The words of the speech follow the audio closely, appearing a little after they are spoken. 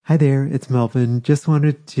Hi there, it's Melvin. Just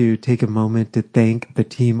wanted to take a moment to thank the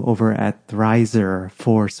team over at Thrizer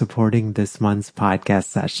for supporting this month's podcast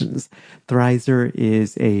sessions. Thrizer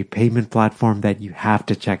is a payment platform that you have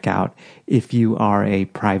to check out if you are a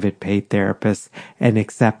private paid therapist and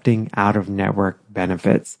accepting out-of-network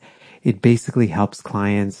benefits. It basically helps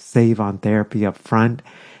clients save on therapy up front.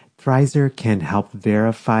 Thrizer can help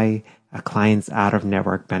verify a client's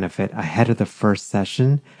out-of-network benefit ahead of the first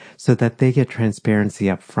session so that they get transparency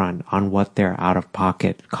up front on what their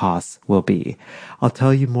out-of-pocket costs will be. I'll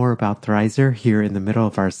tell you more about Thrizer here in the middle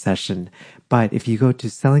of our session, but if you go to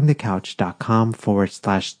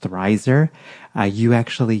sellingthecouch.com/Thrizer, you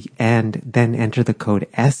actually and then enter the code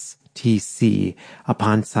STC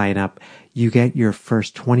upon sign up, you get your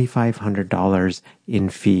first $2,500 in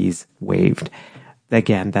fees waived.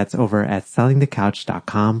 Again, that's over at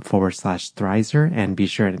sellingthecouch.com/Thrizer and be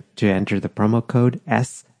sure to enter the promo code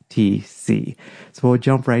STC. So we'll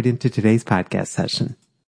jump right into today's podcast session.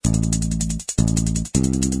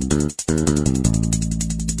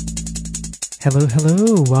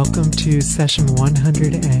 Hello. Welcome to session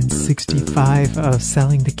 165 of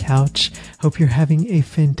Selling the Couch. Hope you're having a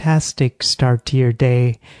fantastic start to your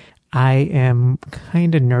day. I am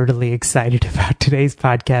kind of nerdily excited about today's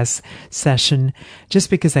podcast session just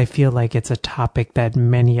because I feel like it's a topic that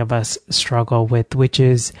many of us struggle with, which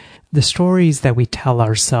is the stories that we tell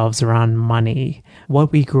ourselves around money,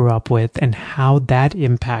 what we grew up with, and how that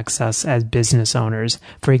impacts us as business owners.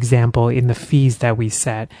 For example, in the fees that we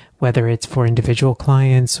set, whether it's for individual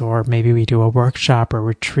clients or maybe we do a workshop or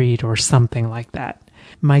retreat or something like that.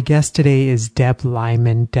 My guest today is Deb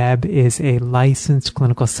Lyman. Deb is a licensed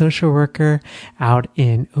clinical social worker out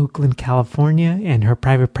in Oakland, California, and her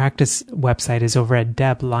private practice website is over at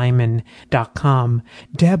deblyman.com.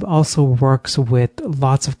 Deb also works with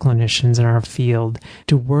lots of clinicians in our field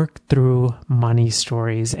to work through money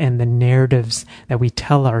stories and the narratives that we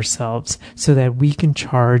tell ourselves so that we can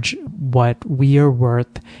charge what we are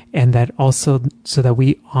worth, and that also so that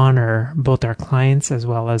we honor both our clients as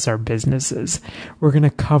well as our businesses. We're going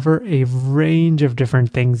to cover a range of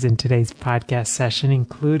different things in today's podcast session,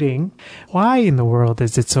 including why in the world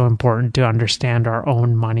is it so important to understand our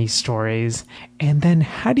own money stories? And then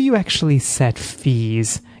how do you actually set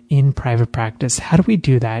fees in private practice? How do we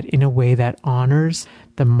do that in a way that honors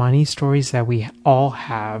the money stories that we all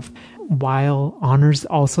have, while honors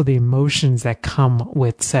also the emotions that come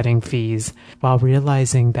with setting fees, while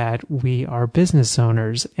realizing that we are business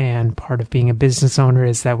owners and part of being a business owner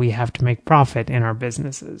is that we have to make profit in our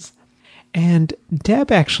businesses. And Deb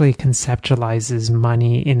actually conceptualizes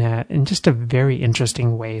money in just a very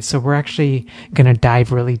interesting way. So we're actually going to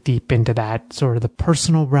dive really deep into that, sort of the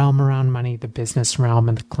personal realm around money, the business realm,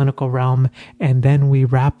 and the clinical realm. And then we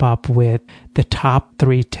wrap up with the top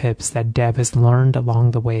 3 tips that Deb has learned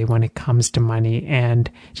along the way when it comes to money. And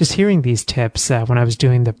just hearing these tips, when I was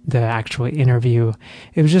doing the actual interview,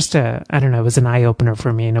 it was just it was an eye opener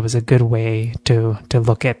for me, and it was a good way to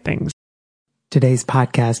look at things. Today's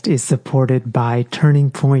podcast is supported by Turning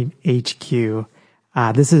Point HQ.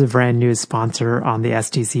 This is a brand new sponsor on the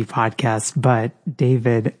STC podcast, but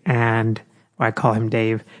I call him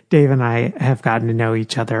Dave. Dave and I have gotten to know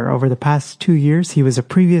each other over the past 2 years. He was a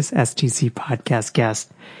previous STC podcast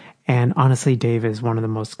guest. And honestly, Dave is one of the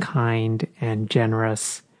most kind and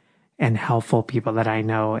generous and helpful people that I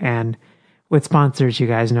know. And with sponsors, you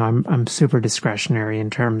guys know I'm super discretionary in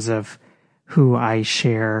terms of who I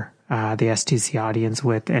share the STC audience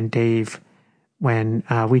with. And Dave, when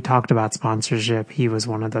we talked about sponsorship, he was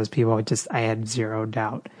one of those people I had zero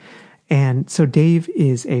doubt. And so Dave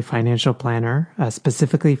is a financial planner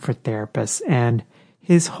specifically for therapists, and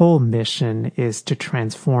his whole mission is to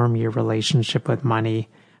transform your relationship with money.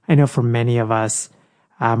 I know for many of us,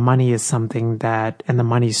 money is something and the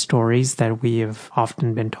money stories that we have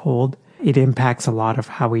often been told, it impacts a lot of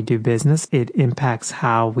how we do business. It impacts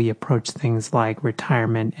how we approach things like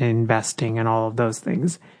retirement and investing and all of those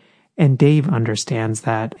things. And Dave understands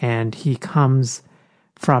that, and he comes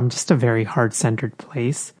from just a very heart-centered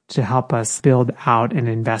place to help us build out an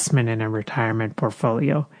investment in a retirement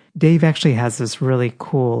portfolio. Dave actually has this really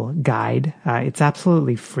cool guide. It's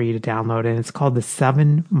absolutely free to download, and it's called The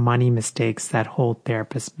 7 Money Mistakes That Hold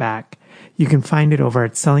Therapists Back. You can find it over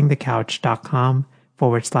at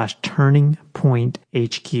sellingthecouch.com/Turning Point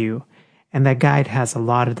HQ. And that guide has a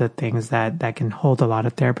lot of the things that can hold a lot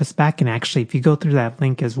of therapists back. And actually, if you go through that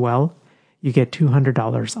link as well, you get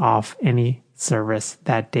 $200 off any service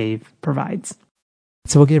that Dave provides.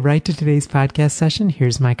 So we'll get right to today's podcast session.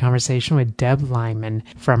 Here's my conversation with Deb Lyman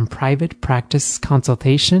from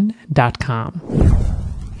privatepracticeconsultation.com.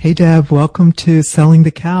 Hey, Deb, welcome to Selling the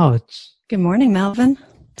Couch. Good morning, Melvin.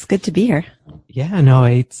 It's good to be here. Yeah, no,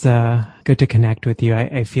 it's good to connect with you.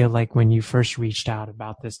 I feel like when you first reached out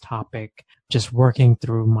about this topic, just working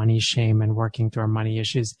through money shame and working through our money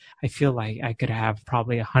issues, I feel like I could have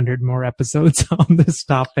probably 100 more episodes on this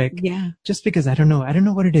topic. Yeah. Just because I don't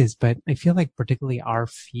know what it is, but I feel like particularly our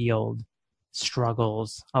field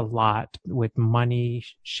struggles a lot with money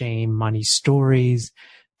shame, money stories,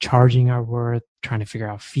 charging our worth, trying to figure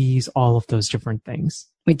out fees, all of those different things.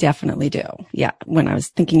 We definitely do. Yeah. When I was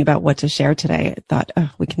thinking about what to share today, I thought,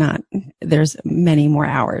 oh, we cannot, there's many more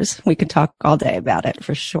hours. We could talk all day about it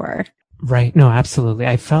for sure. Right. No, absolutely.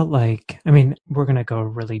 I felt like, we're going to go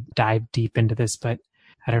really dive deep into this, but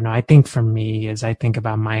I don't know. I think for me, as I think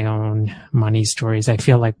about my own money stories, I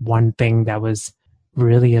feel like one thing that was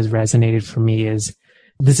really has resonated for me is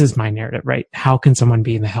this is my narrative, right? How can someone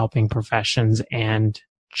be in the helping professions and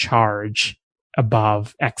charge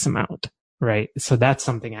above X amount? Right. So that's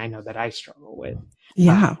something I know that I struggle with.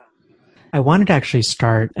 Yeah. I wanted to actually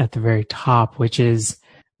start at the very top, which is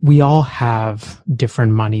we all have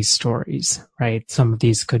different money stories, right? Some of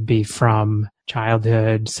these could be from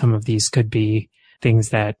childhood. Some of these could be things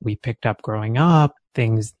that we picked up growing up,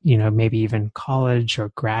 things, maybe even college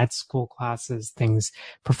or grad school classes, things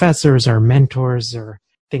professors or mentors or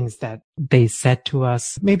things that they said to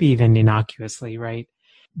us, maybe even innocuously, right?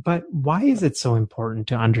 But why is it so important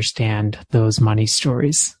to understand those money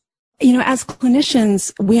stories? As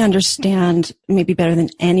clinicians, we understand maybe better than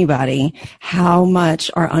anybody how much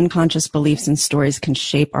our unconscious beliefs and stories can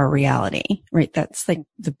shape our reality, right? That's like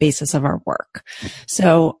the basis of our work.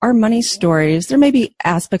 So our money stories, there may be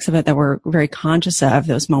aspects of it that we're very conscious of,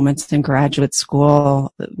 those moments in graduate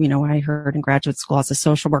school. I heard in graduate school as a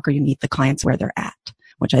social worker, you meet the clients where they're at,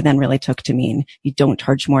 which I then really took to mean you don't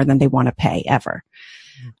charge more than they want to pay ever.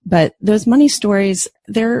 But those money stories,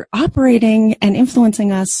 they're operating and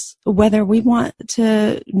influencing us whether we want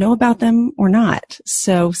to know about them or not.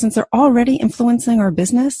 So since they're already influencing our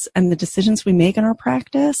business and the decisions we make in our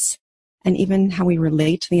practice, and even how we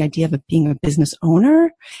relate to the idea of being a business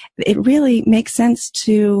owner, it really makes sense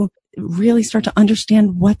to really start to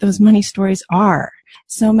understand what those money stories are.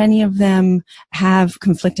 So many of them have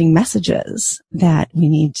conflicting messages that we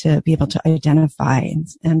need to be able to identify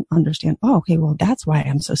and understand. Oh, okay, well, that's why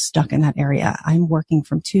I'm so stuck in that area. I'm working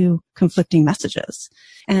from two conflicting messages.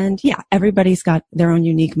 And yeah, everybody's got their own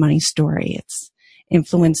unique money story. It's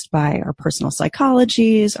influenced by our personal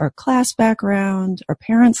psychologies, our class background, our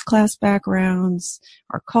parents' class backgrounds,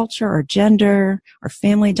 our culture, our gender, our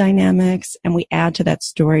family dynamics, and we add to that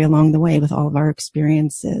story along the way with all of our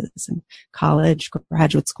experiences in college,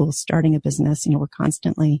 graduate school, starting a business. We're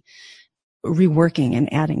constantly reworking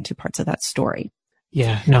and adding to parts of that story.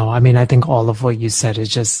 Yeah, no, I think all of what you said is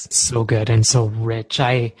just so good and so rich.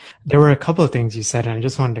 There were a couple of things you said, and I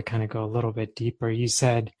just wanted to kind of go a little bit deeper. You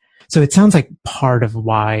said, so it sounds like part of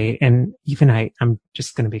why, and even I'm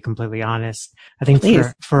just going to be completely honest. I think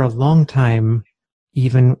for a long time,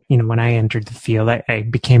 even, when I entered the field, I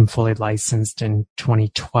became fully licensed in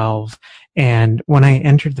 2012. And when I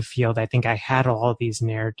entered the field, I think I had all these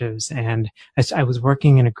narratives, and I was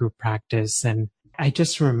working in a group practice, and I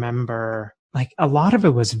just remember like a lot of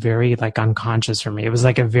it was very like unconscious for me. It was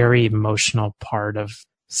like a very emotional part of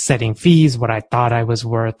setting fees, what I thought I was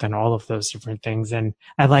worth, and all of those different things. And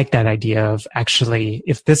I like that idea of actually,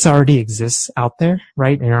 if this already exists out there,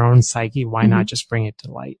 right, in our own psyche, why not just bring it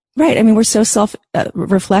to light? Right. We're so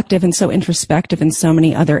self-reflective and so introspective in so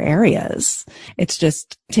many other areas. It's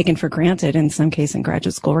just taken for granted. In some case in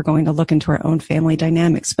graduate school, we're going to look into our own family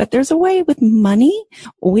dynamics. But there's a way with money,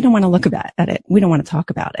 we don't want to look at it. We don't want to talk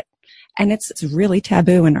about it. And it's really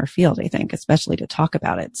taboo in our field, I think, especially to talk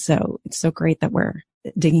about it. So it's so great that we're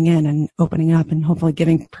digging in and opening up and hopefully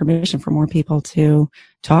giving permission for more people to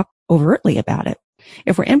talk overtly about it.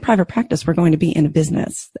 If we're in private practice, we're going to be in a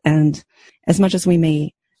business. And as much as we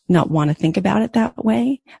may not want to think about it that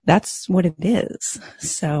way, that's what it is.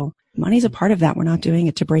 So money's a part of that. We're not doing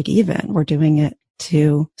it to break even. We're doing it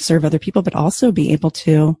to serve other people, but also be able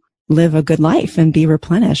to live a good life and be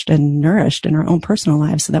replenished and nourished in our own personal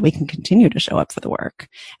lives so that we can continue to show up for the work.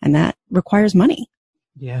 And that requires money.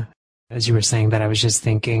 Yeah. As you were saying that, I was just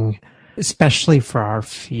thinking, especially for our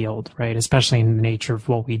field, right? Especially in the nature of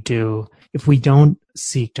what we do, if we don't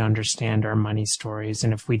seek to understand our money stories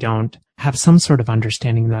and if we don't have some sort of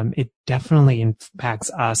understanding of them, it definitely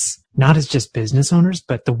impacts us, not as just business owners,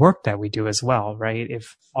 but the work that we do as well, right?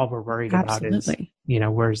 If all we're worried about is,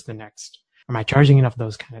 where's the next, am I charging enough,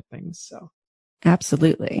 those kind of things? So.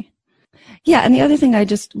 Absolutely. Yeah. And the other thing I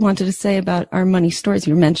just wanted to say about our money stories,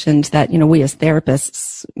 you mentioned that, we as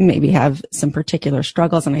therapists maybe have some particular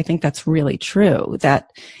struggles. And I think that's really true,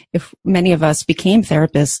 that if many of us became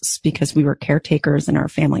therapists because we were caretakers in our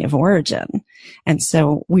family of origin. And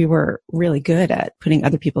so we were really good at putting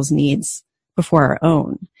other people's needs before our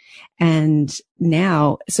own. And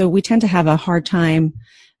now, so we tend to have a hard time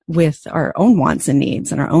with our own wants and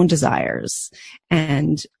needs and our own desires.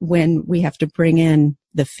 And when we have to bring in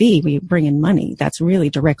the fee, we bring in money. That's really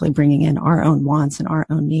directly bringing in our own wants and our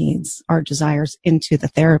own needs, our desires into the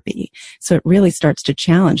therapy. So it really starts to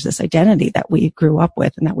challenge this identity that we grew up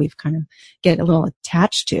with and that we've kind of get a little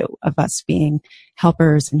attached to, of us being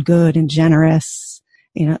helpers and good and generous.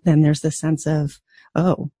 Then there's this sense of,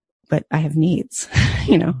 oh, but I have needs,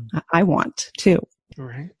 I want too.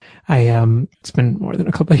 Right. It's been more than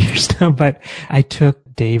a couple of years now, but I took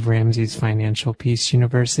Dave Ramsey's Financial Peace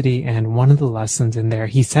University, and one of the lessons in there,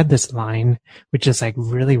 he said this line, which is like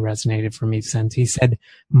really resonated for me since. He said,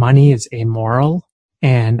 money is amoral.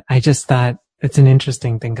 And I just thought it's an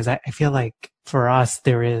interesting thing, because I feel like for us,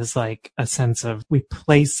 there is like a sense of, we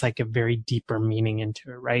place like a very deeper meaning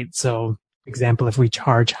into it, right? So, for example, if we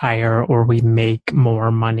charge higher or we make more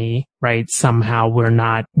money, right, somehow we're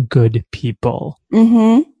not good people.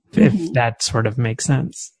 Mm-hmm. If that sort of makes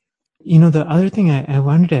sense. The other thing I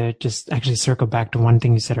wanted to just actually circle back to one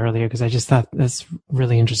thing you said earlier, because I just thought that's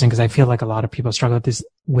really interesting, because I feel like a lot of people struggle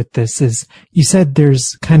with this is you said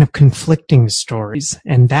there's kind of conflicting stories,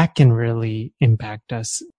 and that can really impact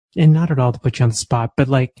us. And not at all to put you on the spot, but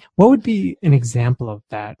like, what would be an example of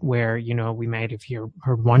that where, we might have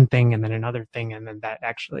heard one thing and then another thing, and then that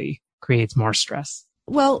actually creates more stress?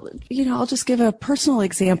 Well, I'll just give a personal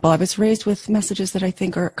example. I was raised with messages that I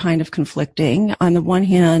think are kind of conflicting. On the one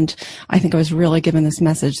hand, I think I was really given this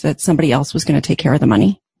message that somebody else was going to take care of the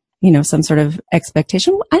money, some sort of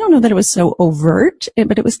expectation. I don't know that it was so overt,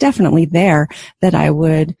 but it was definitely there that I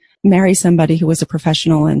would marry somebody who was a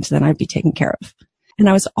professional and then I'd be taken care of. And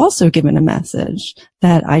I was also given a message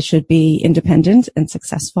that I should be independent and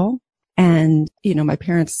successful. And, my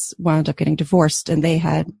parents wound up getting divorced, and they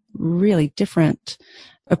had really different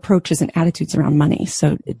approaches and attitudes around money.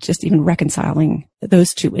 So just even reconciling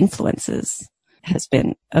those two influences has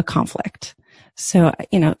been a conflict. So,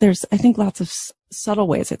 there's, I think, lots of subtle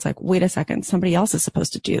ways. It's like, wait a second, somebody else is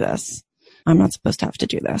supposed to do this. I'm not supposed to have to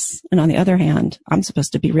do this. And on the other hand, I'm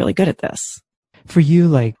supposed to be really good at this. For you,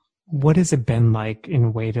 like, what has it been like in a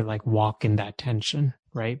way to like walk in that tension,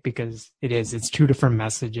 right? Because it's two different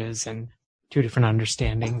messages and two different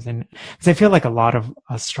understandings. And because I feel like a lot of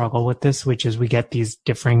us struggle with this, which is we get these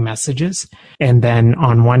differing messages. And then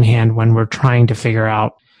on one hand, when we're trying to figure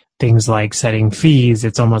out things like setting fees,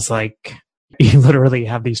 it's almost like you literally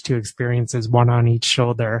have these two experiences, one on each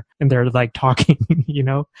shoulder, and they're like talking,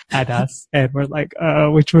 at us. And we're like,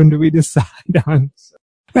 which one do we decide on?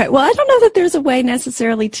 Right. Well, I don't know that there's a way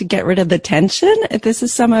necessarily to get rid of the tension. This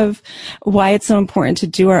is some of why it's so important to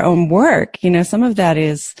do our own work. Some of that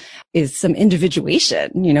is some individuation.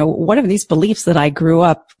 What are these beliefs that I grew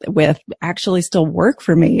up with actually still work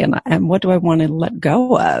for me? And what do I want to let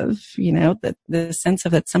go of? The sense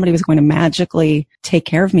of that somebody was going to magically take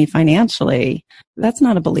care of me financially. That's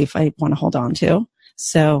not a belief I want to hold on to.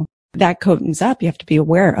 So that comes up, you have to be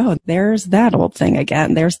aware, oh, there's that old thing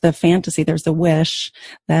again. There's the fantasy, there's the wish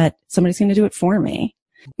that somebody's going to do it for me.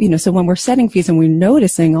 So when we're setting fees and we're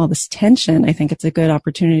noticing all this tension, I think it's a good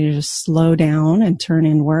opportunity to just slow down and turn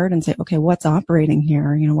inward and say, okay, what's operating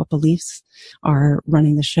here? What beliefs are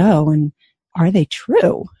running the show, and are they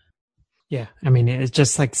true? Yeah. I mean, it's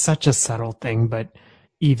just like such a subtle thing, but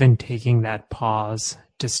even taking that pause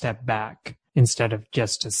to step back instead of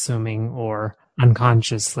just assuming or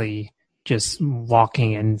unconsciously just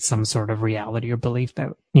walking in some sort of reality or belief that,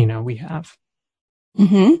 we have.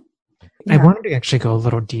 Mm-hmm. Yeah. I wanted to actually go a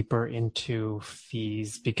little deeper into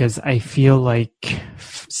fees, because I feel like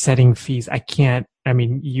setting fees,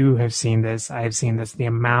 you have seen this, I've seen this, the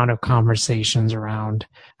amount of conversations around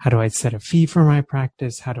how do I set a fee for my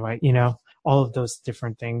practice? How do I, all of those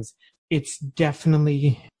different things. It's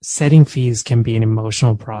definitely, setting fees can be an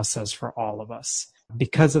emotional process for all of us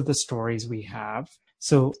because of the stories we have.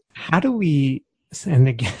 So how do we, and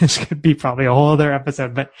again, this could be probably a whole other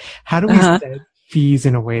episode, but how do we set fees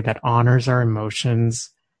in a way that honors our emotions,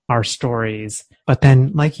 our stories? But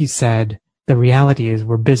then, like you said, the reality is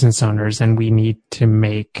we're business owners and we need to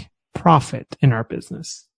make profit in our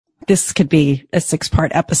business. This could be a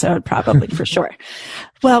 6-part episode, probably for sure.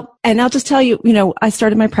 Well, and I'll just tell you, I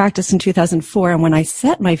started my practice in 2004. And when I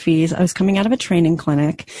set my fees, I was coming out of a training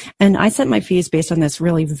clinic, and I set my fees based on this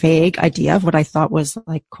really vague idea of what I thought was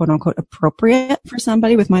like, quote unquote, appropriate for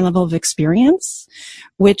somebody with my level of experience,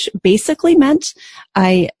 which basically meant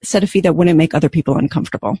I set a fee that wouldn't make other people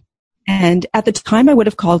uncomfortable. And at the time, I would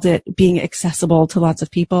have called it being accessible to lots of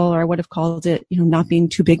people, or I would have called it, not being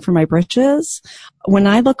too big for my britches. When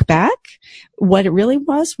I look back, what it really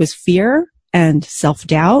was fear and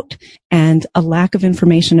self-doubt and a lack of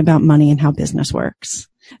information about money and how business works.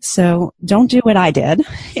 So don't do what I did.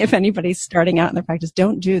 If anybody's starting out in their practice,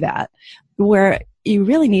 don't do that. Where you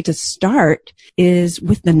really need to start is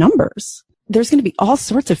with the numbers. There's going to be all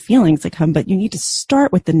sorts of feelings that come, but you need to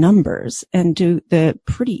start with the numbers and do the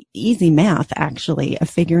pretty easy math, actually, of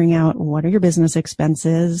figuring out what are your business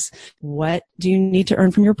expenses, what do you need to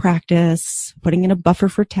earn from your practice, putting in a buffer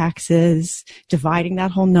for taxes, dividing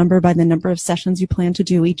that whole number by the number of sessions you plan to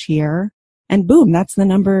do each year. And boom, that's the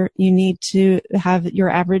number you need to have your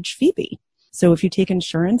average fee be. So if you take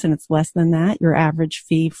insurance and it's less than that, your average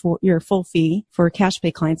fee for your full fee for cash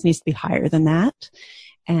pay clients needs to be higher than that.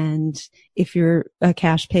 And if you're a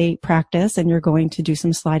cash pay practice and you're going to do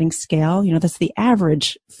some sliding scale, that's the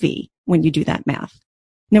average fee when you do that math.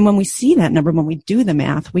 Now, when we see that number, when we do the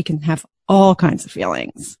math, we can have all kinds of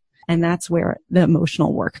feelings. And that's where the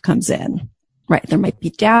emotional work comes in, right? There might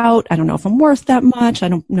be doubt. I don't know if I'm worth that much. I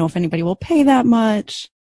don't know if anybody will pay that much.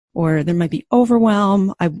 Or there might be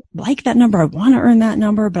overwhelm. I like that number. I want to earn that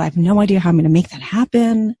number, but I have no idea how I'm going to make that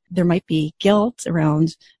happen. There might be guilt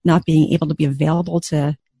around not being able to be available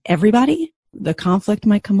to everybody. The conflict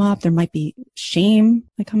might come up. There might be shame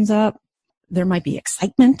that comes up. There might be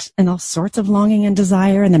excitement and all sorts of longing and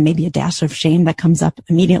desire, and then maybe a dash of shame that comes up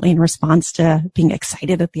immediately in response to being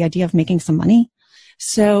excited at the idea of making some money.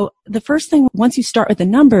 So the first thing, once you start with the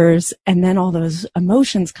numbers and then all those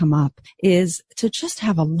emotions come up, is to just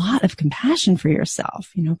have a lot of compassion for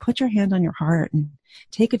yourself. Put your hand on your heart and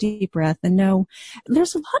take a deep breath and know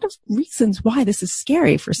there's a lot of reasons why this is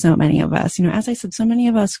scary for so many of us. As I said, so many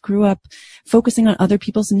of us grew up focusing on other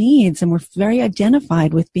people's needs, and we're very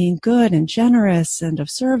identified with being good and generous and of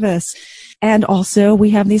service. And also we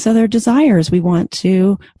have these other desires. We want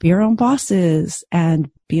to be our own bosses and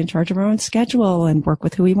be in charge of our own schedule and work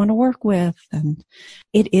with who we want to work with. And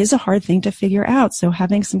it is a hard thing to figure out. So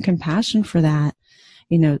having some compassion for that,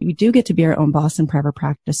 we do get to be our own boss in private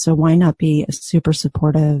practice. So why not be a super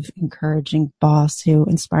supportive, encouraging boss who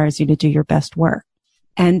inspires you to do your best work?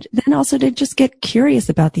 And then also to just get curious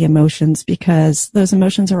about the emotions, because those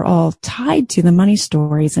emotions are all tied to the money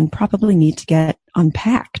stories and probably need to get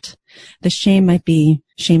unpacked. The shame might be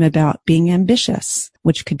shame about being ambitious,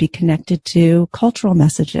 which could be connected to cultural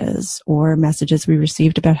messages or messages we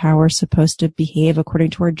received about how we're supposed to behave according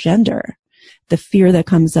to our gender. The fear that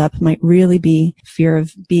comes up might really be fear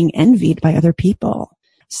of being envied by other people.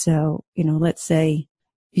 So, let's say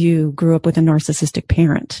you grew up with a narcissistic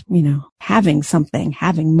parent, having something,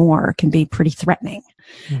 having more can be pretty threatening.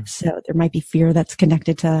 So there might be fear that's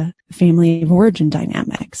connected to family of origin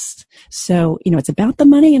dynamics. So, it's about the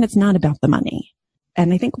money and it's not about the money.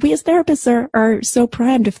 And I think we as therapists are so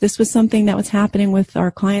primed. If this was something that was happening with our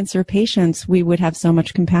clients or patients, we would have so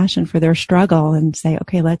much compassion for their struggle and say,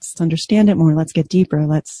 okay, let's understand it more. Let's get deeper.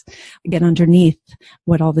 Let's get underneath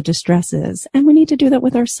what all the distress is. And we need to do that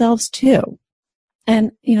with ourselves too.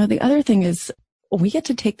 And, the other thing is we get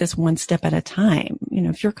to take this one step at a time.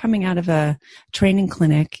 If you're coming out of a training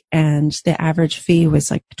clinic and the average fee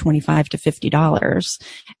was like $25 to $50,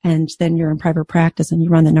 and then you're in private practice and you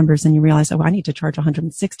run the numbers and you realize, I need to charge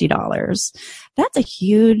 $160. That's a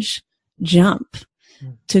huge jump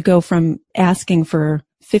to go from asking for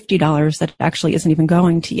 $50 that actually isn't even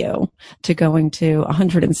going to you to going to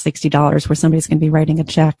 $160 where somebody's going to be writing a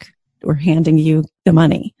check or handing you the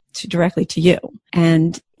money directly to you.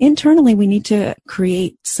 And internally, we need to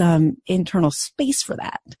create some internal space for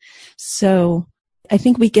that. So I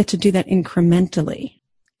think we get to do that incrementally.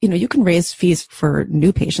 You can raise fees for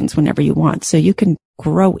new patients whenever you want. So you can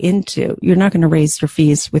grow into, you're not going to raise your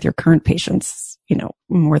fees with your current patients,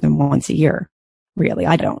 more than once a year. Really,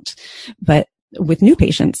 I don't. But with new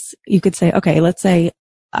patients, you could say, okay, let's say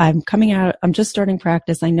I'm coming out, I'm just starting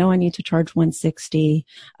practice. I know I need to charge $160.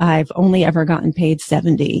 I've only ever gotten paid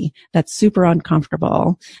 $70. That's super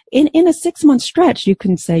uncomfortable. In a 6-month stretch, you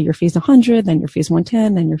can say your fee's $100, then your fee's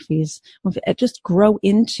 $110, then your fee's, just grow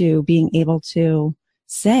into being able to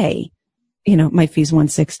say, my fee's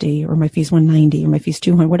 $160 or my fee's $190 or my fee's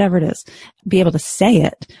 $200, whatever it is. Be able to say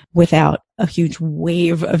it without a huge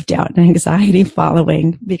wave of doubt and anxiety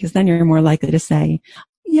following, because then you're more likely to say,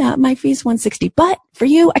 yeah, my fee's $160, but for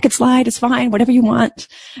you, I could slide. It's fine. Whatever you want,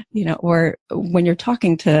 or when you're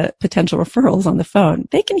talking to potential referrals on the phone,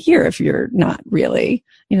 they can hear if you're not really,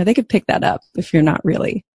 they could pick that up if you're not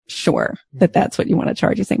really sure that that's what you want to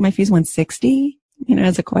charge. You say, my fee's $160,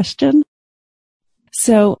 as a question.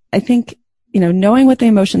 So I think, knowing what the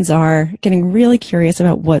emotions are, getting really curious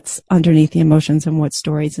about what's underneath the emotions and what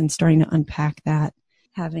stories, and starting to unpack that,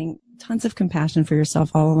 having tons of compassion for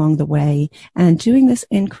yourself all along the way, and doing this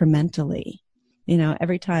incrementally.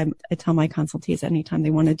 Every time I tell my consultees, anytime they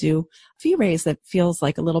want to do a fee raise that feels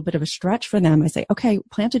like a little bit of a stretch for them, I say, okay,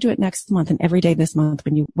 plan to do it next month and every day this month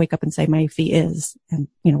when you wake up and say my fee is, and,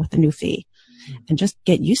 with the new fee, and just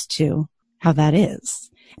get used to how that is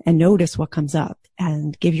and notice what comes up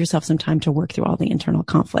and give yourself some time to work through all the internal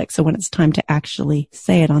conflict. So when it's time to actually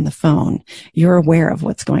say it on the phone, you're aware of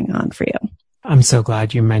what's going on for you. I'm so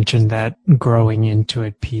glad you mentioned that growing into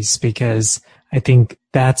it piece, because I think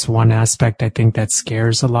that's one aspect I think that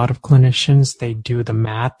scares a lot of clinicians. They do the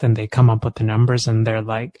math and they come up with the numbers and they're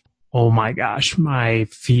like, oh my gosh, my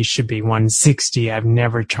fee should be $160. I've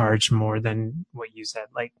never charged more than what you said,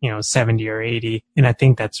 like, 70 or 80. And I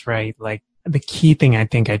think that's right. Like, the key thing I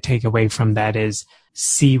think I take away from that is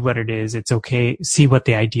see what it is. It's okay. See what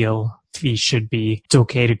the ideal fee should be. It's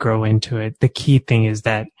okay to grow into it. The key thing is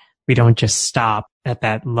that we don't just stop at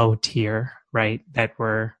that low tier, right? That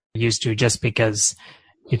we're used to just because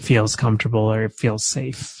it feels comfortable or it feels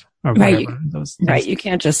safe or whatever. Right. You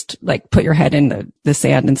can't just put your head in the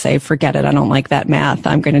sand and say, forget it. I don't like that math.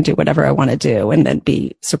 I'm going to do whatever I want to do, and then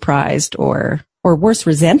be surprised or worse,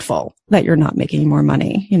 resentful that you're not making more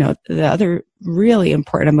money. The other really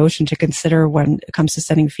important emotion to consider when it comes to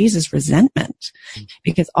setting fees is resentment.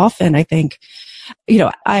 Because often I think,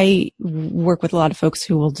 I work with a lot of folks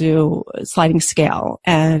who will do sliding scale,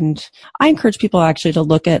 and I encourage people actually to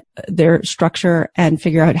look at their structure and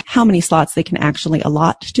figure out how many slots they can actually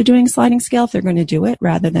allot to doing sliding scale if they're going to do it,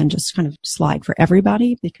 rather than just kind of slide for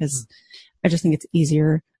everybody, because I just think it's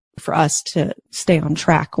easier for us to stay on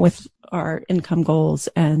track with our income goals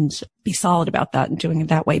and be solid about that and doing it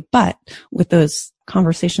that way. But with those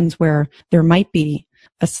conversations where there might be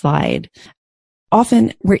a slide,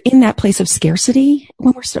 often we're in that place of scarcity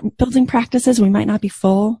when we're building practices. We might not be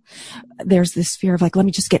full. There's this fear of let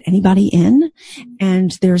me just get anybody in.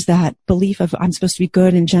 And there's that belief of I'm supposed to be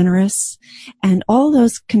good and generous. And all of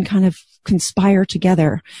those can kind of conspire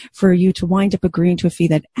together for you to wind up agreeing to a fee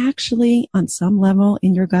that actually on some level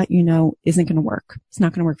in your gut, isn't going to work. It's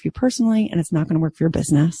not going to work for you personally, and it's not going to work for your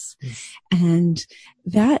business. And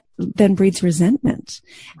that then breeds resentment.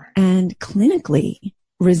 And clinically,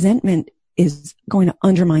 resentment is going to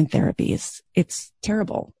undermine therapies. It's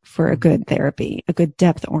terrible for a good therapy, a good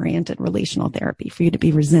depth-oriented relational therapy, for you to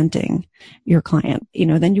be resenting your client.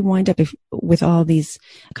 Then you wind up with all these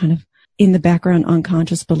kind of in the background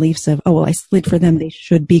unconscious beliefs of, oh, well, I slid for them, they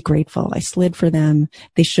should be grateful. I slid for them,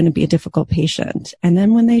 they shouldn't be a difficult patient. And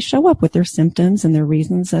then when they show up with their symptoms and their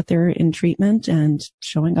reasons that they're in treatment and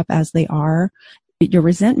showing up as they are, your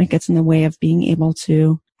resentment gets in the way of being able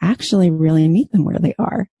to actually really meet them where they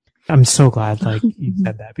are. I'm so glad you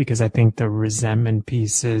said that, because I think the resentment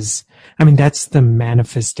piece is, that's the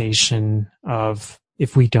manifestation of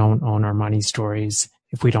if we don't own our money stories,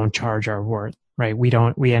 if we don't charge our worth, right?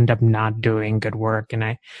 We end up not doing good work. And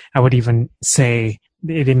I would even say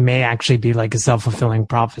it may actually be like a self-fulfilling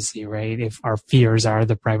prophecy, right? If our fears are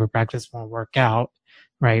the private practice won't work out,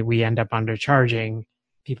 right? We end up undercharging.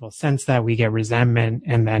 People sense that, we get resentment,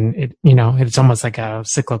 and then it's almost like a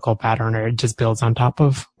cyclical pattern, or it just builds on top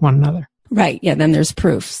of one another. Right. Yeah. Then there's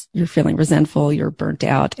proofs. You're feeling resentful, you're burnt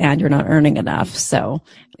out, and you're not earning enough. So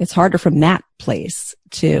it's harder from that place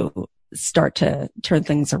to start to turn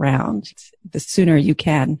things around. The sooner you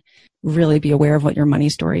can really be aware of what your money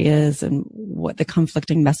story is and what the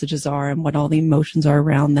conflicting messages are and what all the emotions are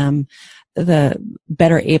around them, the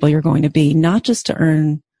better able you're going to be, not just to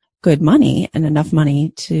earn good money and enough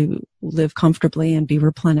money to live comfortably and be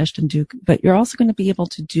replenished but you're also going to be able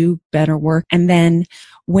to do better work. And then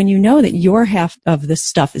when you know that your half of this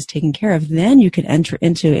stuff is taken care of, then you can enter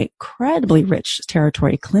into incredibly rich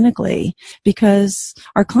territory clinically, because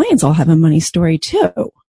our clients all have a money story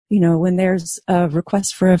too. When there's a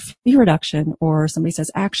request for a fee reduction, or somebody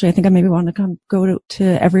says, actually, I think I maybe want to go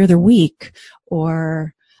to every other week,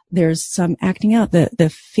 or there's some acting out.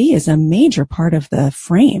 The fee is a major part of the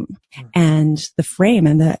frame, and the frame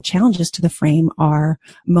and the challenges to the frame are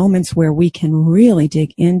moments where we can really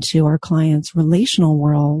dig into our clients' relational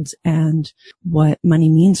world and what money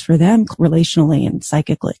means for them relationally and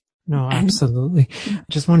psychically. No, absolutely. I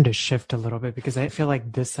just wanted to shift a little bit because I feel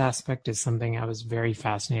like this aspect is something I was very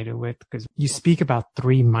fascinated with because you speak about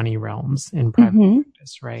three money realms in private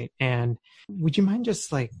practice, right? And would you mind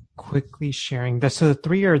just like quickly sharing this? So the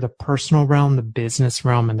three are the personal realm, the business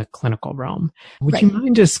realm, and the clinical realm. Would you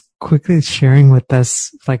mind just quickly sharing with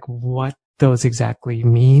us like what those exactly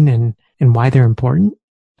mean and why they're important?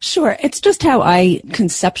 Sure. It's just how I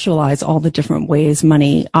conceptualize all the different ways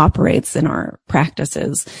money operates in our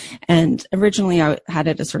practices. And originally I had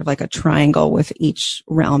it as sort of like a triangle with each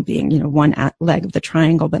realm being, one leg of the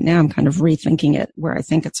triangle. But now I'm kind of rethinking it where I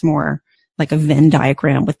think it's more like a Venn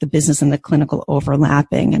diagram with the business and the clinical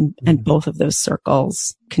overlapping and both of those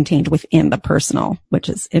circles contained within the personal, which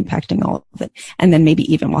is impacting all of it. And then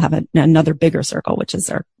maybe even we'll have another bigger circle, which is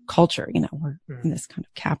our culture. We're in this kind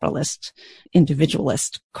of capitalist,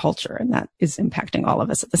 individualist culture, and that is impacting all of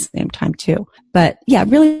us at the same time too. But yeah,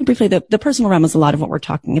 really briefly, the personal realm is a lot of what we're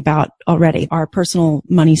talking about already. Our personal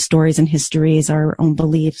money stories and histories, our own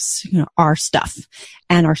beliefs, our stuff,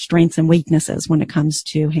 and our strengths and weaknesses when it comes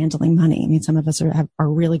to handling money. I mean, some of us are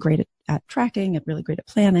really great at tracking and really great at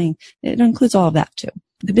planning. It includes all of that too.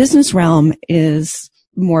 The business realm is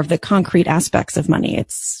more of the concrete aspects of money.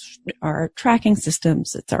 It's our tracking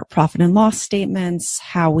systems. It's our profit and loss statements,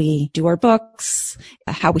 how we do our books,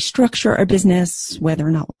 how we structure our business, whether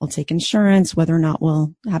or not we'll take insurance, whether or not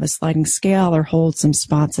we'll have a sliding scale or hold some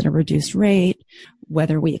spots at a reduced rate,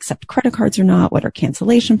 whether we accept credit cards or not, what our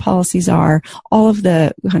cancellation policies are, all of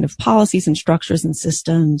the kind of policies and structures and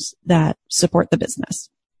systems that support the business.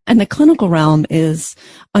 And the clinical realm is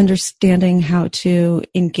understanding how to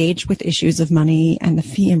engage with issues of money and the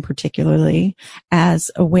fee in particularly as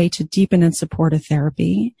a way to deepen and support a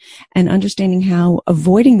therapy, and understanding how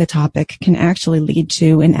avoiding the topic can actually lead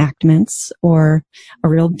to enactments or a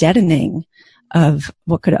real deadening of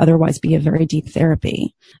what could otherwise be a very deep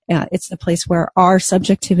therapy. It's the place where our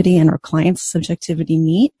subjectivity and our client's subjectivity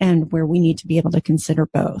meet and where we need to be able to consider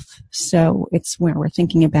both. So it's where we're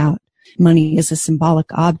thinking about money as a symbolic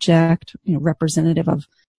object, representative of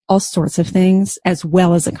all sorts of things, as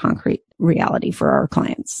well as a concrete reality for our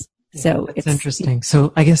clients. So it's interesting.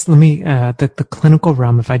 So I guess let me, the clinical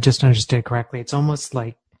realm, if I just understood it correctly, it's almost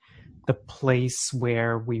like the place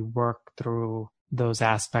where we work through those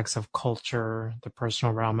aspects of culture, the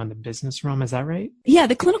personal realm and the business realm. Is that right? Yeah.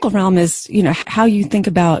 The clinical realm is, how you think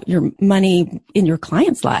about your money in your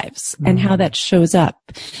clients' lives and how that shows up.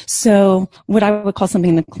 So what I would call something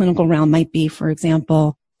in the clinical realm might be, for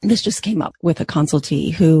example, this just came up with a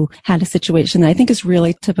consultee who had a situation that I think is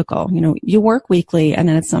really typical. You work weekly and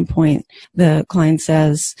then at some point the client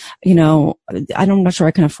says, I'm not sure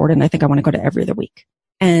I can afford it and I think I want to go to every other week.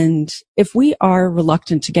 And if we are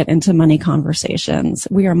reluctant to get into money conversations,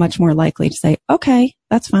 we are much more likely to say, okay,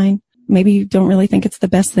 that's fine. Maybe you don't really think it's the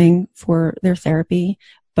best thing for their therapy,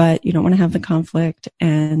 but you don't want to have the conflict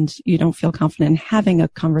and you don't feel confident in having a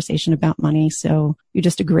conversation about money. So you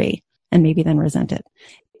just agree and maybe then resent it.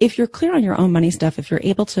 If you're clear on your own money stuff, if you're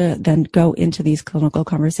able to then go into these clinical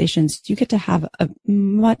conversations, you get to have a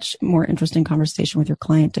much more interesting conversation with your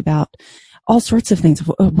client about all sorts of things.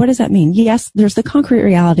 What does that mean? Yes, there's the concrete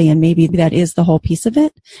reality, and maybe that is the whole piece of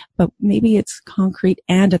it, but maybe it's concrete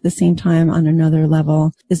and at the same time on another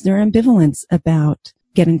level. Is there ambivalence about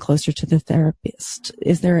getting closer to the therapist?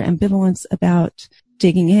 Is there ambivalence about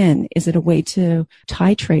digging in? Is it a way to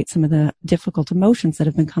titrate some of the difficult emotions that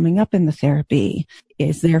have been coming up in the therapy?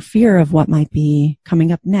 Is there fear of what might be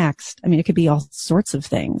coming up next? I mean, it could be all sorts of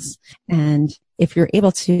things. And if you're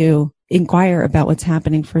able to inquire about what's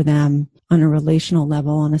happening for them on a relational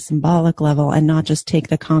level, on a symbolic level, and not just take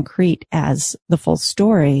the concrete as the full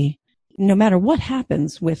story, no matter what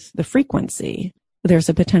happens with the frequency, there's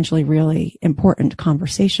a potentially really important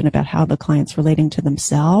conversation about how the client's relating to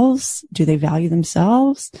themselves. Do they value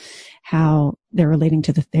themselves? How they're relating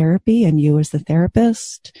to the therapy and you as the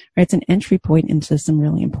therapist, right? It's an entry point into some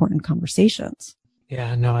really important conversations.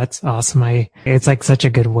 Yeah, no, that's awesome. It's like such a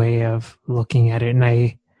good way of looking at it. And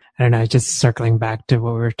I don't know, just circling back to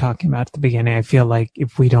what we were talking about at the beginning, I feel like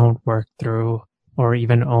if we don't work through or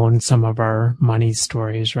even own some of our money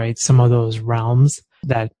stories, right? Some of those realms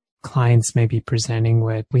that clients may be presenting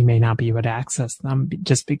with, we may not be able to access them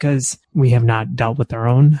just because we have not dealt with our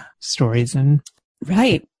own stories.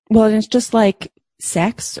 Right. Well, and it's just like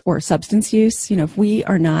sex or substance use. If we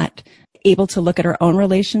are not able to look at our own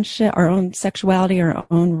relationship, our own sexuality, our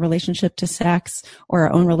own relationship to sex, or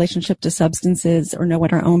our own relationship to substances, or know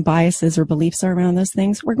what our own biases or beliefs are around those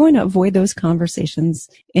things, we're going to avoid those conversations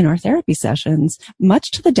in our therapy sessions,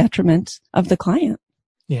 much to the detriment of the client.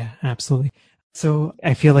 Yeah, absolutely. So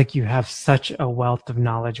I feel like you have such a wealth of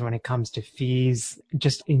knowledge when it comes to fees,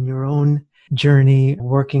 just in your own journey,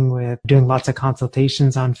 working with doing lots of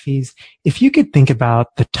consultations on fees. If you could think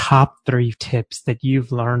about the top 3 tips that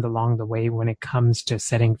you've learned along the way when it comes to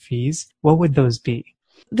setting fees, what would those be?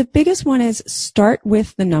 The biggest one is start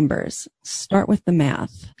with the numbers, start with the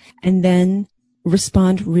math, and then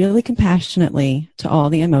respond really compassionately to all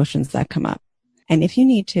the emotions that come up. And if you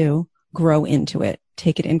need to, grow into it,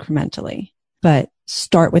 take it incrementally, but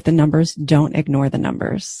start with the numbers. Don't ignore the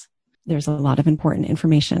numbers. There's a lot of important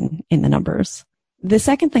information in the numbers. The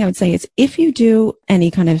second thing I would say is if you do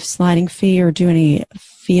any kind of sliding fee or do any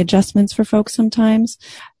fee adjustments for folks sometimes,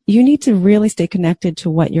 you need to really stay connected to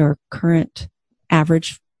what your current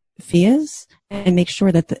average fee is and make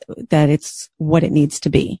sure that that it's what it needs to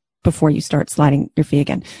be before you start sliding your fee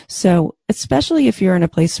again. So especially if you're in a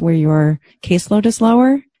place where your caseload is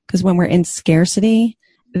lower, because when we're in scarcity,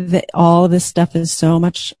 all of this stuff is so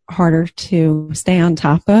much harder to stay on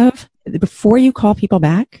top of. Before you call people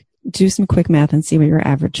back, do some quick math and see what your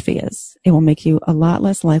average fee is. It will make you a lot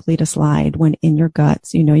less likely to slide when in your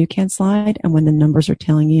guts you know you can't slide and when the numbers are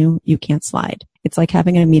telling you you can't slide. It's like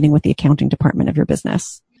having a meeting with the accounting department of your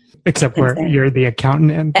business. Except where you're the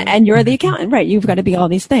accountant. And you're the accountant, right? You've got to be all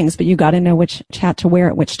these things, but you got to know which hat to wear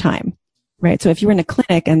at which time, right? So if you're in a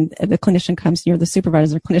clinic and the clinician comes, you're the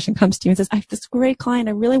supervisor, the clinician comes to you and says, I have this great client.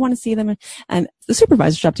 I really want to see them. And the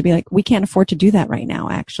supervisor's job to be like, we can't afford to do that right now,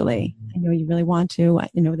 actually. I know you really want to. I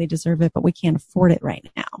know they deserve it, but we can't afford it right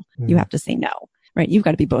now. Mm-hmm. You have to say no, right? You've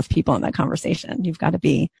got to be both people in that conversation. You've got to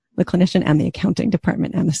be the clinician and the accounting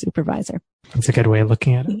department and the supervisor. That's a good way of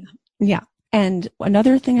looking at it. Yeah. And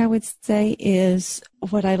another thing I would say is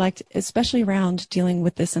what I liked, especially around dealing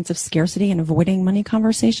with this sense of scarcity and avoiding money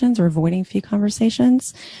conversations or avoiding fee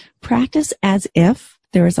conversations, practice as if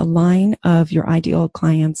there is a line of your ideal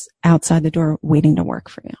clients outside the door waiting to work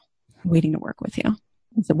for you, waiting to work with you,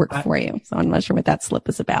 to work for you. So I'm not sure what that slip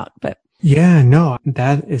is about, but. Yeah, no,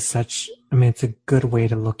 that is it's a good way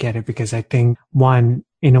to look at it because I think one,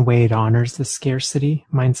 in a way, it honors the scarcity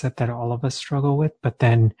mindset that all of us struggle with. But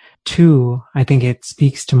then 2, I think it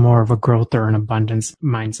speaks to more of a growth or an abundance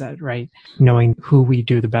mindset, right? Knowing who we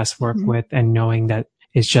do the best work with and knowing that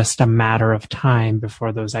it's just a matter of time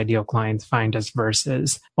before those ideal clients find us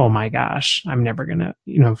versus, oh my gosh, I'm never going to,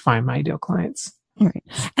 find my ideal clients. All right.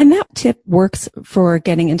 And that tip works for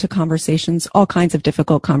getting into conversations, all kinds of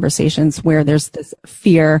difficult conversations where there's this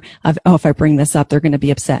fear of, if I bring this up, they're going to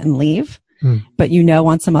be upset and leave. But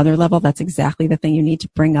on some other level, that's exactly the thing you need to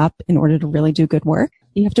bring up in order to really do good work.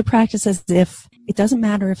 You have to practice as if it doesn't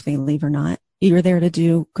matter if they leave or not. You're there to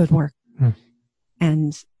do good work.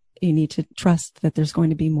 And you need to trust that there's going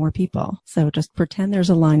to be more people. So just pretend there's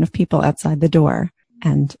a line of people outside the door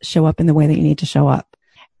and show up in the way that you need to show up.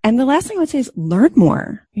 And the last thing I would say is learn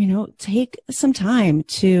more. Take some time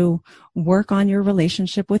to work on your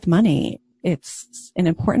relationship with money. It's an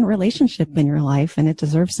important relationship in your life and it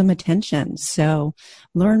deserves some attention. So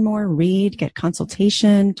learn more, read, get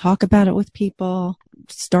consultation, talk about it with people,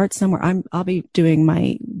 start somewhere. I'll be doing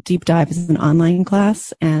my deep dive as an online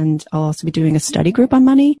class and I'll also be doing a study group on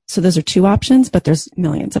money. So those are 2 options, but there's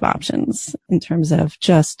millions of options in terms of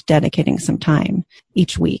just dedicating some time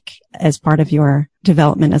each week as part of your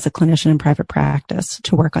development as a clinician in private practice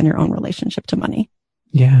to work on your own relationship to money.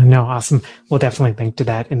 Yeah, no, awesome. We'll definitely link to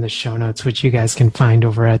that in the show notes, which you guys can find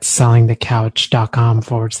over at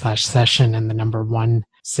sellingthecouch.com/session and the number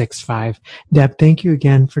 165. Deb, thank you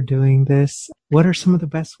again for doing this. What are some of the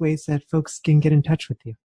best ways that folks can get in touch with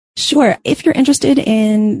you? Sure. If you're interested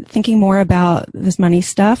in thinking more about this money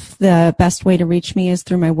stuff, the best way to reach me is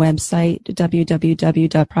through my website,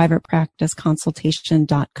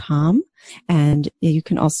 www.privatepracticeconsultation.com. And you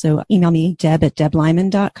can also email me,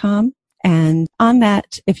 deb@deblyman.com. And on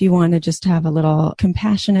that, if you want to just have a little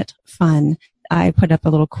compassionate fun, I put up a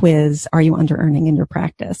little quiz, are you under-earning in your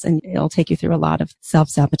practice? And it'll take you through a lot of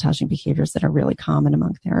self-sabotaging behaviors that are really common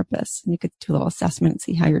among therapists. And you could do a little assessment and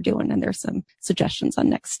see how you're doing. And there's some suggestions on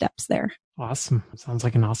next steps there. Awesome. Sounds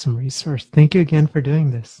like an awesome resource. Thank you again for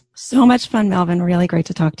doing this. So much fun, Melvin. Really great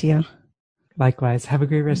to talk to you. Likewise. Have a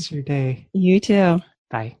great rest of your day. You too.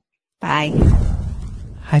 Bye. Bye.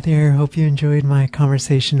 Hi there. Hope you enjoyed my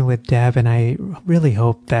conversation with Deb, and I really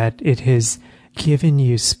hope that it has given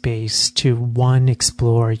you space to, 1,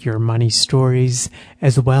 explore your money stories,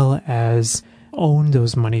 as well as own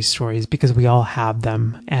those money stories, because we all have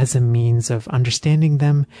them, as a means of understanding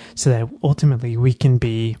them so that ultimately we can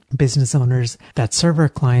be business owners that serve our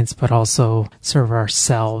clients, but also serve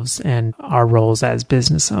ourselves and our roles as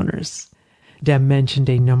business owners. Deb mentioned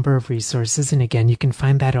a number of resources. And again, you can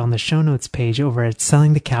find that on the show notes page over at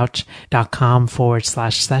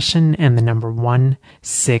sellingthecouch.com/session and the number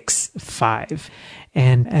 165.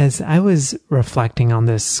 And as I was reflecting on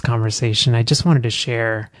this conversation, I just wanted to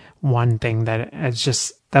share one thing that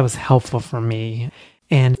was helpful for me.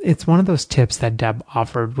 And it's one of those tips that Deb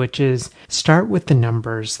offered, which is start with the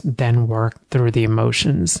numbers, then work through the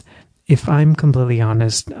emotions. If I'm completely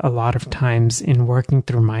honest, a lot of times in working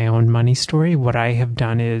through my own money story, what I have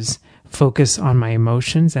done is focus on my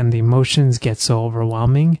emotions, and the emotions get so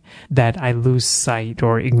overwhelming that I lose sight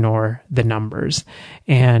or ignore the numbers.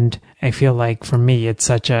 And I feel like for me, it's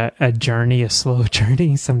such a journey, a slow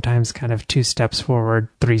journey, sometimes kind of 2 steps forward,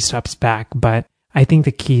 3 steps back. But I think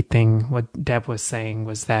the key thing, what Deb was saying,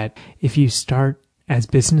 was that if you start as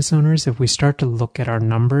business owners, if we start to look at our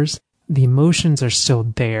numbers, the emotions are still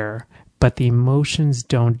there, but the emotions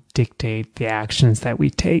don't dictate the actions that we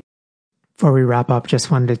take. Before we wrap up,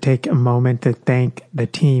 just wanted to take a moment to thank the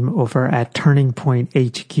team over at Turning Point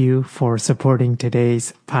HQ for supporting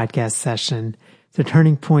today's podcast session. So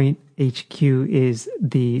Turning Point HQ is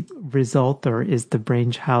the result, or is the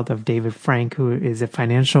brainchild, of David Frank, who is a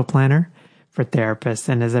financial planner for therapists.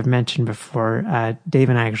 And as I've mentioned before, Dave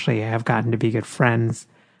and I actually have gotten to be good friends.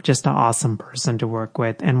 Just an awesome person to work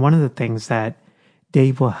with. And one of the things that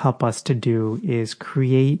Dave will help us to do is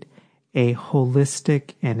create a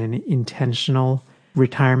holistic and an intentional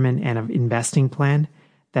retirement and investing plan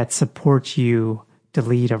that supports you to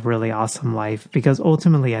lead a really awesome life. Because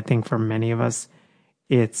ultimately, I think for many of us,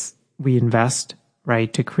 we invest,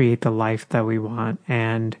 right, to create the life that we want.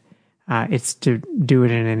 And it's to do it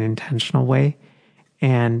in an intentional way.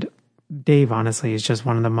 And Dave, honestly, is just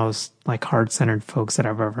one of the most heart-centered folks that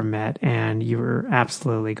I've ever met. And you're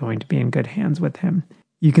absolutely going to be in good hands with him.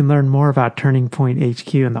 You can learn more about Turning Point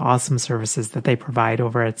HQ and the awesome services that they provide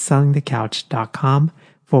over at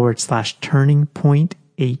sellingthecouch.com/Turning Point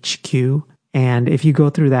HQ. And if you go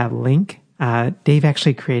through that link, Dave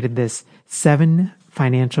actually created this 7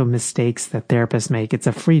 financial mistakes that therapists make. It's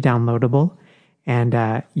a free downloadable, and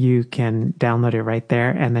you can download it right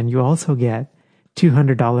there. And then you also get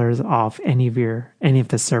 $200 off any of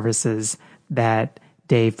the services that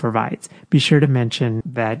Dave provides. Be sure to mention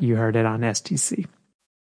that you heard it on STC.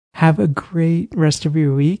 Have a great rest of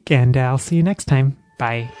your week, and I'll see you next time.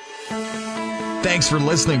 Bye. Thanks for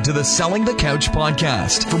listening to the Selling the Couch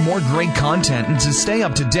podcast. For more great content and to stay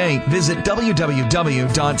up to date, visit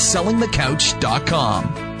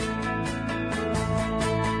www.sellingthecouch.com.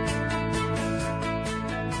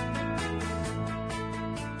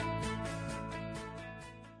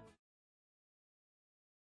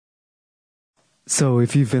 So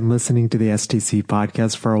if you've been listening to the STC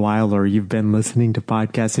podcast for a while, or you've been listening to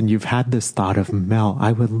podcasts and you've had this thought of, Mel,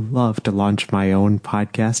 I would love to launch my own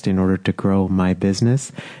podcast in order to grow my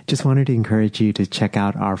business, just wanted to encourage you to check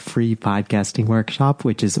out our free podcasting workshop,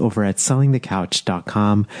 which is over at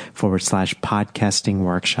sellingthecouch.com/podcasting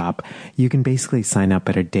workshop. You can basically sign up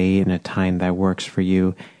at a day and a time that works for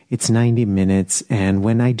you. It's 90 minutes. And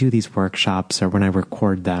when I do these workshops, or when I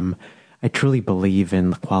record them, I truly believe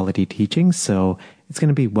in the quality teaching, so it's going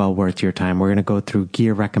to be well worth your time. We're going to go through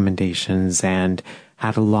gear recommendations and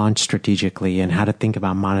how to launch strategically, and how to think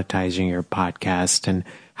about monetizing your podcast, and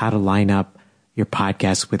how to line up your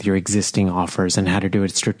podcast with your existing offers, and how to do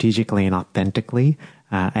it strategically and authentically,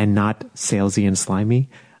 and not salesy and slimy,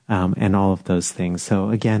 and all of those things.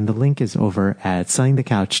 So again, the link is over at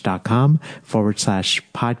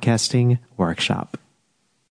sellingthecouch.com/podcasting workshop.